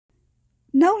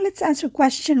Now, let's answer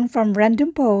question from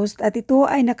random post at ito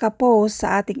ay nakapost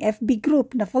sa ating FB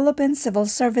group na Philippine Civil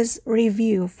Service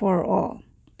Review for All.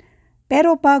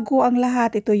 Pero bago ang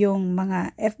lahat, ito yung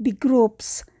mga FB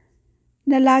groups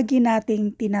na lagi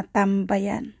nating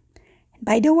tinatambayan.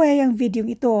 By the way, ang video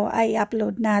ito ay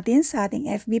upload natin sa ating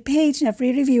FB page na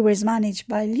Free Reviewers managed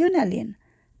by Leonalyn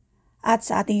at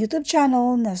sa ating YouTube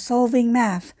channel na Solving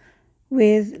Math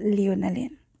with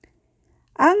Leonalyn.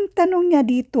 Ang tanong niya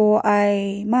dito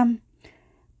ay, Ma'am,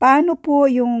 paano po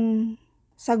yung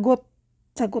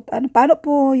paano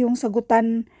po yung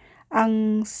sagutan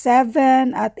ang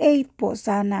 7 at 8 po?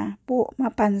 Sana po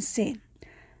mapansin.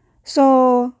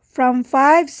 So, from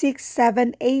 5, 6,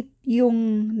 7, 8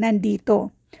 yung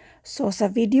nandito. So, sa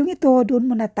video ito, doon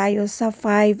muna tayo sa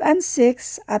 5 and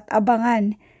 6 at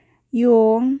abangan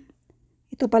yung,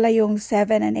 ito pala yung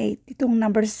 7 and 8. Itong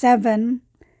number 7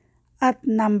 at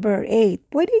number 8.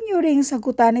 Pwede nyo ring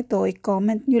sagutan ito.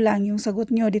 I-comment nyo lang yung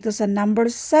sagot nyo dito sa number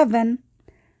 7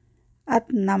 at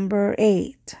number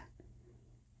 8.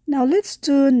 Now, let's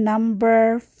do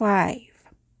number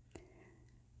 5.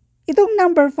 Itong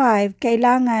number 5,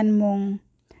 kailangan mong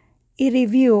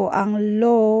i-review ang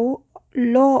law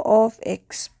of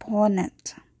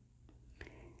exponent.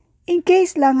 In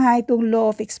case lang itong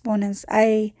law of exponents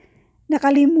ay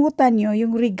nakalimutan nyo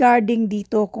yung regarding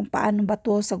dito kung paano ba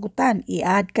ito sagutan.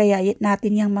 I-add kaya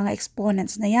natin yung mga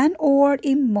exponents na yan or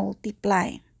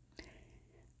i-multiply.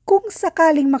 Kung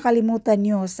sakaling makalimutan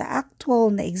nyo sa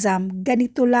actual na exam,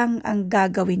 ganito lang ang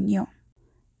gagawin nyo.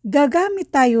 Gagamit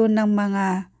tayo ng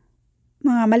mga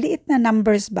maliit na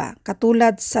numbers ba,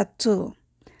 katulad sa 2.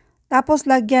 Tapos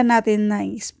lagyan natin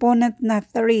ng exponent na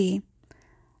 3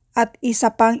 at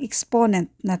isa pang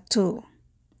exponent na 2.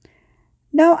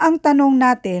 Now, ang tanong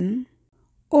natin,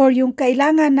 or yung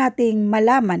kailangan nating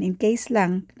malaman in case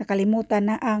lang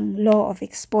nakalimutan na ang law of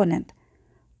exponent,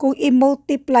 kung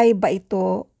i-multiply ba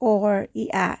ito or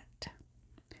i-add.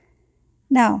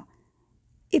 Now,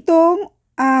 itong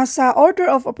sa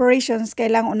order of operations,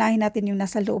 kailangan unahin natin yung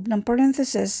nasa loob ng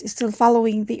parenthesis, still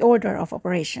following the order of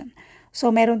operation.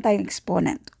 So, meron tayong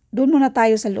exponent. Doon muna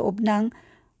tayo sa loob ng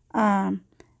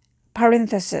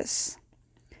parenthesis.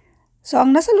 So,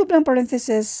 ang nasa loob ng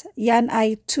parenthesis, yan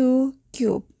ay 2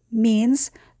 cubed.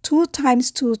 Means 2 times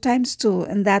 2 times 2,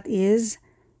 and that is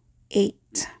 8.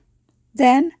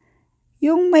 Then,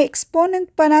 yung may exponent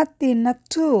pa natin na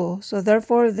 2. So,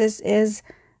 therefore, this is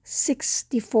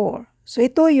 64. So,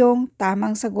 ito yung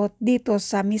tamang sagot dito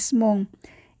sa mismong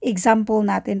example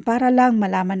natin para lang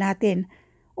malaman natin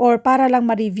or para lang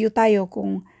ma-review tayo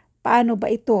kung paano ba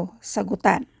ito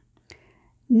sagutan.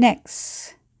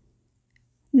 Next.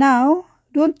 Now,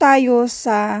 doon tayo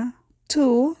sa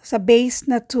 2, sa base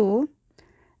na 2.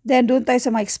 Then, doon tayo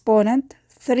sa mga exponent.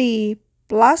 3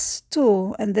 plus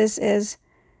 2, and this is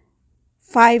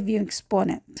 5 yung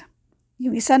exponent.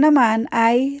 Yung isa naman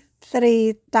ay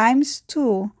 3 times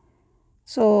 2.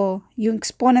 So, yung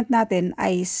exponent natin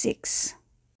ay 6.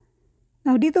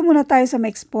 Now, dito muna tayo sa mga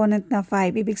exponent na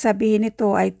 5. Ibig sabihin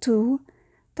ito ay 2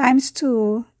 times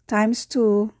 2 times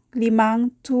 2.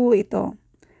 5, 2 ito.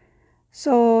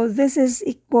 So, this is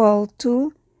equal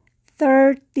to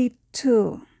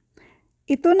 32.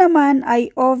 Ito naman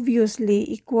ay obviously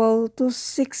equal to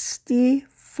 64.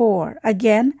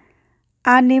 Again,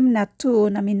 6 na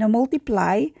 2 na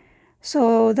minumultiply.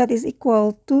 So, that is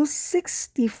equal to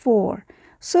 64.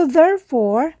 So,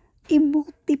 therefore,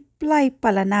 i-multiply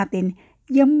pala natin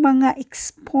yung mga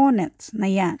exponents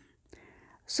na yan.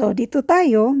 So, dito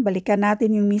tayo, balikan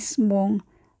natin yung mismong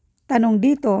tanong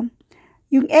dito.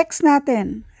 Yung x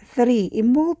natin, 3.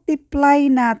 I-multiply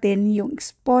natin yung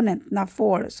exponent na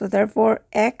 4. So, therefore,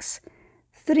 x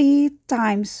 3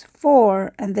 times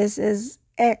 4, and this is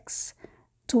x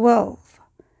 12.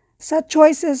 Sa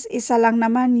choices, isa lang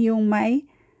naman yung may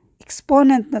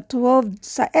exponent na 12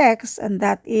 sa x, and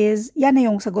that is, yan na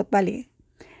yung sagot bali.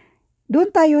 Doon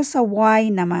tayo sa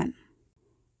y naman.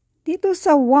 Dito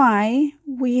sa y,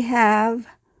 we have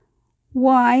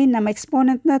y na may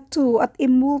exponent na 2 at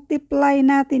i-multiply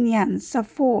natin yan sa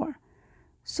 4.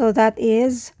 So that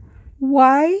is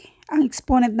y, ang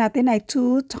exponent natin ay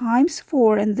 2 times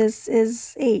 4, and this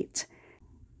is 8.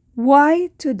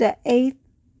 Y to the 8th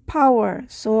power.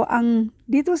 So ang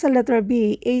dito sa letter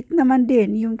B, 8 naman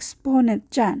din yung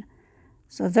exponent dyan.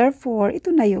 So therefore,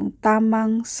 ito na yung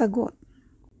tamang sagot.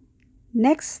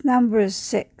 Next, number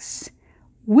 6.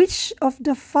 Which of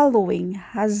the following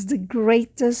has the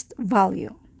greatest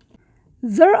value?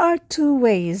 There are two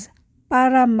ways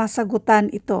para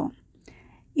masagutan ito.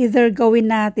 Either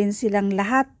gawin natin silang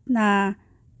lahat na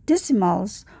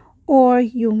decimals or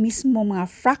yung mismo mga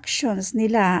fractions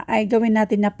nila ay gawin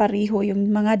natin na pareho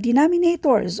yung mga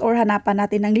denominators or hanapan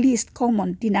natin ng least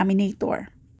common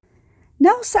denominator.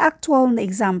 Now, sa actual na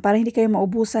exam, para hindi kayo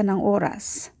maubusan ng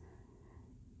oras,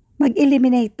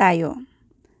 mag-eliminate tayo.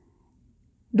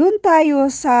 Doon tayo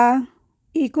sa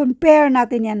i-compare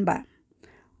natin yan ba?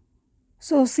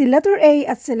 So, si letter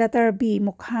A at si letter B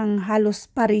mukhang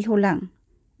halos pareho lang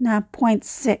na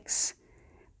 0.6.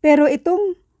 Pero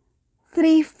itong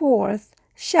 3/4,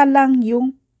 siya lang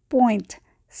yung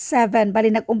 0.7. Bali,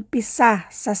 nag-umpisa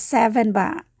sa 7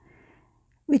 ba?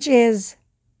 Which is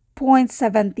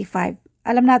 0.75.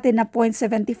 Alam natin na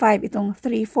 0.75 itong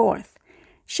 3/4.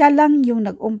 Siya lang yung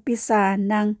nag-umpisa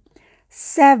ng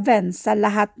 7 sa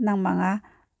lahat ng mga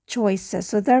choices.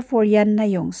 So, therefore, yan na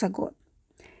yung sagot.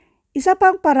 Isa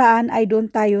pang paraan ay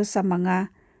doon tayo sa mga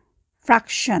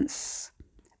fractions.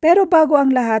 Pero bago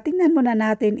ang lahat, tingnan muna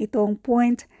natin itong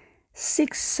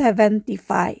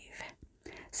 0.675.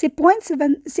 Si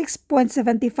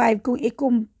 6.75 kung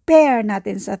i-compare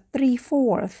natin sa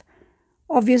 3/4,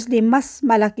 obviously mas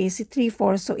malaki si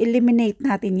 3/4, so eliminate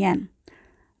natin yan.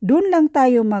 Doon lang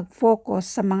tayo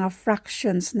mag-focus sa mga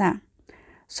fractions na.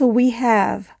 So we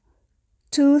have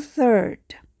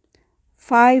 2/3,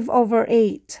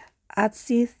 5/8, at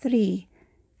si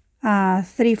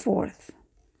 3/4.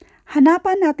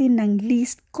 Hanapan natin ng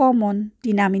least common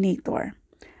denominator.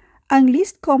 Ang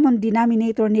least common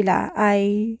denominator nila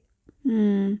ay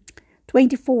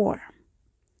 24.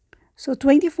 So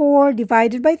 24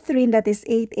 divided by 3, that is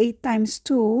 8. 8 times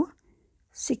 2,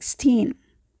 16.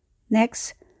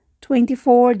 Next,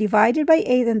 24 divided by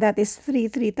 8, and that is 3.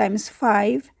 3 times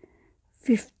 5,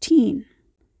 15.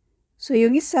 So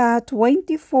yung isa,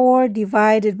 24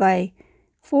 divided by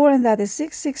 4, and that is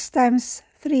 6. 6 times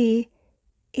 3,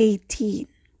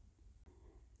 18.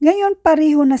 Ngayon,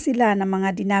 pareho na sila ng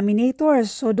mga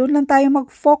denominators. So, doon lang tayo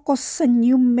mag-focus sa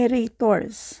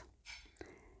numerators.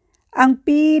 Ang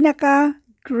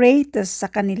pinaka-greatest sa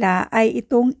kanila ay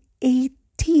itong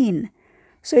 18.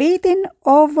 So,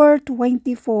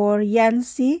 18/24, yan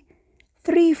si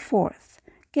 3/4.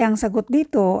 Kaya ang sagot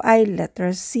dito ay letter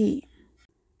C.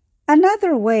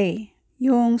 Another way,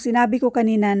 yung sinabi ko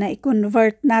kanina na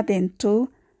i-convert natin to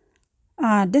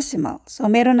decimal. So,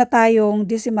 meron na tayong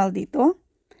decimal dito.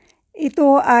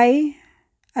 Ito ay,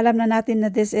 alam na natin na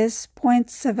this is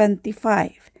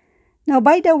 0.75. Now,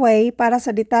 by the way, para sa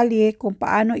detalye kung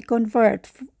paano i-convert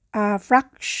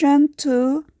fraction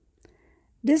to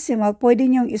decimal, pwede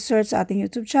niyong i-search sa ating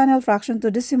YouTube channel, fraction to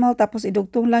decimal, tapos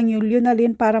idugtong lang yung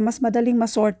lunalin para mas madaling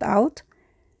ma-sort out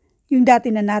yung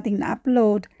dati na nating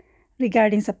na-upload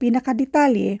regarding sa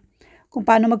pinaka-detalye kung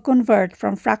paano mag-convert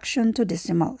from fraction to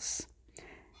decimals.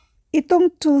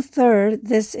 Itong 2/3,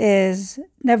 this is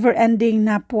never-ending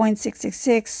na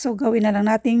 0.666, so gawin na lang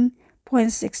natin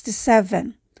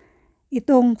 0.67.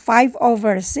 Itong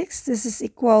 5/6, this is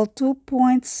equal to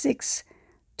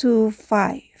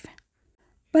 0.625.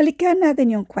 Balikan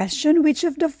natin yung question, which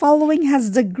of the following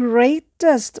has the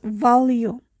greatest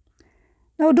value?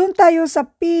 Now, doon tayo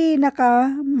sa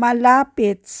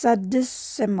pinakamalapit sa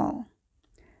decimal.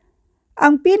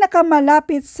 Ang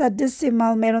pinakamalapit sa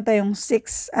decimal, meron tayong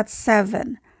 6 at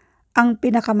 7. Ang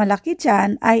pinakamalaki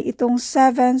dyan ay itong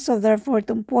 7, so therefore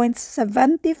itong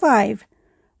 0.75,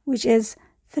 which is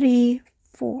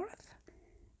 3/4.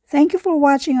 Thank you for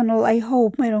watching and all. I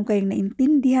hope mayroon kayong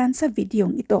naintindihan sa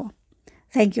videong ito.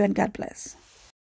 Thank you and God bless.